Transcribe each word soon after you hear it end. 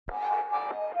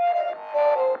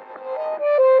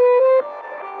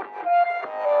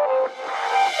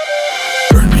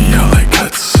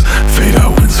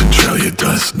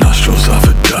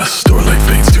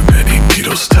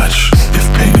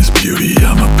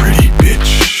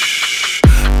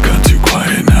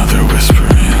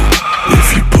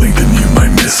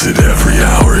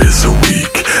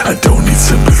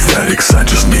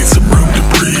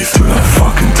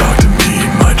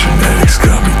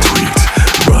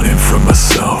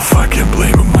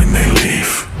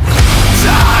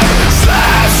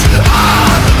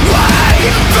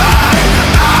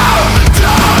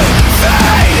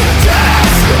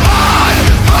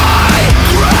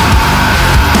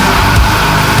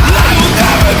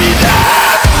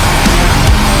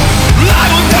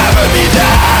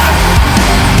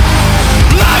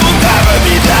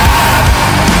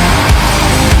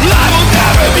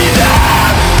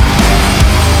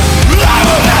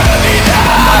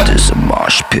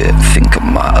it. Think I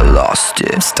might have lost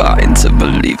it. I'm starting to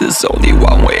believe there's only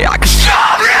one way I can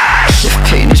stop this. If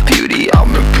pain is beauty, I'll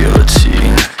bring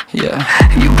guillotine. Yeah,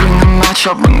 you bring the match,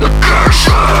 I'll bring the curse.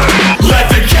 Let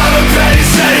the counter penny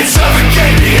say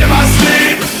suffocate me in my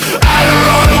sleep. I don't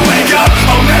wanna wake up,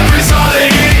 all memories all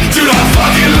they eat. Do not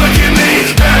fucking look at me,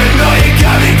 paranoia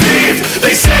got me peeved.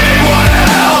 They say they wanna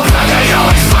help, but they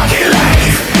always fucking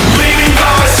leave. Leaving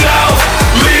by myself,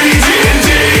 leaving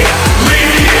D&D. Leave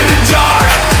me in the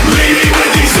dark, leave me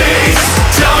with these things.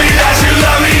 Tell me that you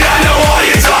love me, I know all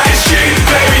your talk is cheap.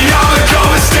 Baby, I'm a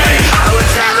cold mistake, I would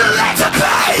never like to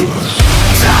pay.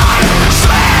 Time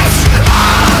slips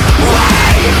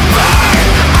away,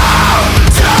 burn out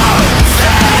to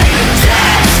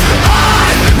fingertips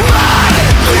on my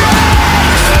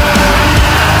wrist.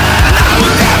 I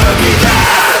will never be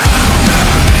there,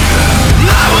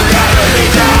 I will never be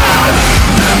there,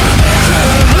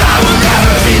 I will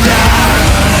never be there,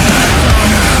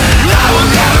 I will never be there, I will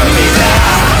never be there.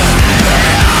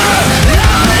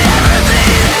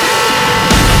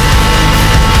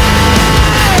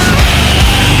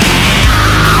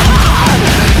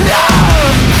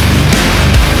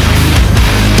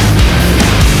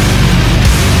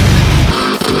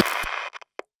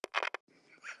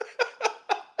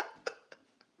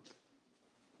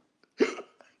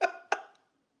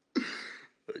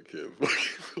 I can't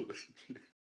fucking believe you.